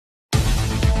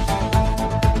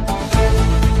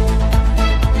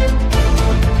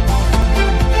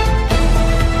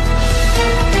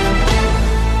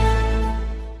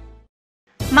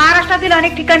कोकणातील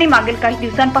अनेक ठिकाणी मागील काही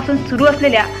दिवसांपासून सुरू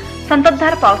असलेल्या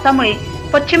संततधार पावसामुळे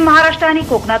पश्चिम महाराष्ट्र आणि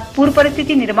कोकणात पूर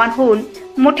परिस्थिती निर्माण होऊन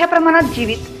मोठ्या प्रमाणात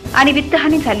जीवित आणि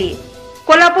वित्तहानी झाली।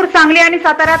 कोल्हापूर, सांगली आणि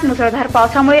साताऱ्यात मुसळधार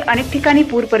पावसामुळे अनेक ठिकाणी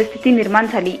पूर परिस्थिती निर्माण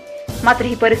झाली। मात्र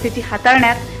ही परिस्थिती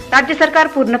हाताळण्यात राज्य सरकार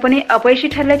पूर्णपणे अपयशी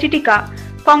ठरल्याची टीका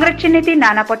काँग्रेसचे नेते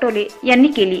नाना पटोले यांनी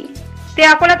केली। ते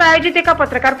अकोल्यात आयोजित एका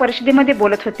पत्रकार परिषदेमध्ये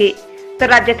बोलत होते। तर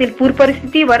राज्यातील पूर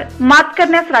परिस्थितीवर मात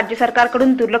करण्यास राज्य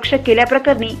सरकारकडून दुर्लक्ष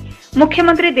केल्याप्रकरणी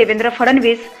मुख्यमंत्री देवेंद्र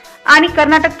फडणवीस आणि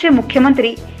कर्नाटकचे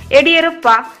मुख्यमंत्री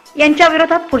येडियुरप्पा यांच्या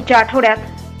विरोधात पुढच्या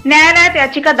आठवड्यात न्यायालयात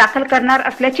याचिका दाखल करणार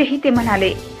असल्याचेही ते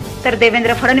म्हणाले। तर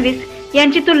देवेंद्र फडणवीस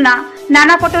यांची तुलना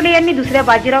नाना पटोले यांनी दुसऱ्या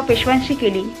बाजीराव पेशव्यांशी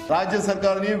केली। राज्य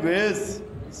सरकारने वेळेस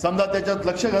समजा त्याच्यात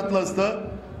लक्ष घातलं असतं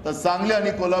तर सांगली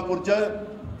आणि कोल्हापूरच्या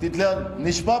तिथल्या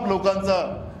निष्पाप लोकांचा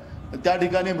त्या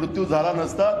ठिकाणी मृत्यू झाला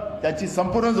नसता। त्याची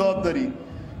संपूर्ण जबाबदारी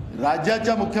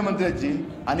राज्याच्या मुख्यमंत्र्याची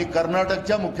आणि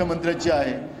कर्नाटकच्या मुख्यमंत्र्याची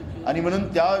आहे आणि म्हणून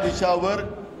त्या विषयावर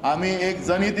आम्ही एक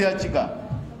जनहित याचिका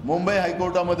मुंबई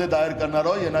हायकोर्टामध्ये दायर करणार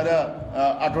आहोत येणाऱ्या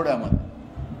आठवड्यामध्ये।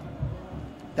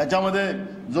 त्याच्यामध्ये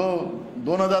जो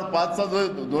 2005चा जो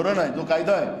धोरण आहे, जो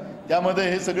कायदा आहे, त्यामध्ये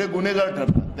हे सगळे गुन्हेगार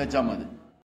ठरतात त्याच्यामध्ये।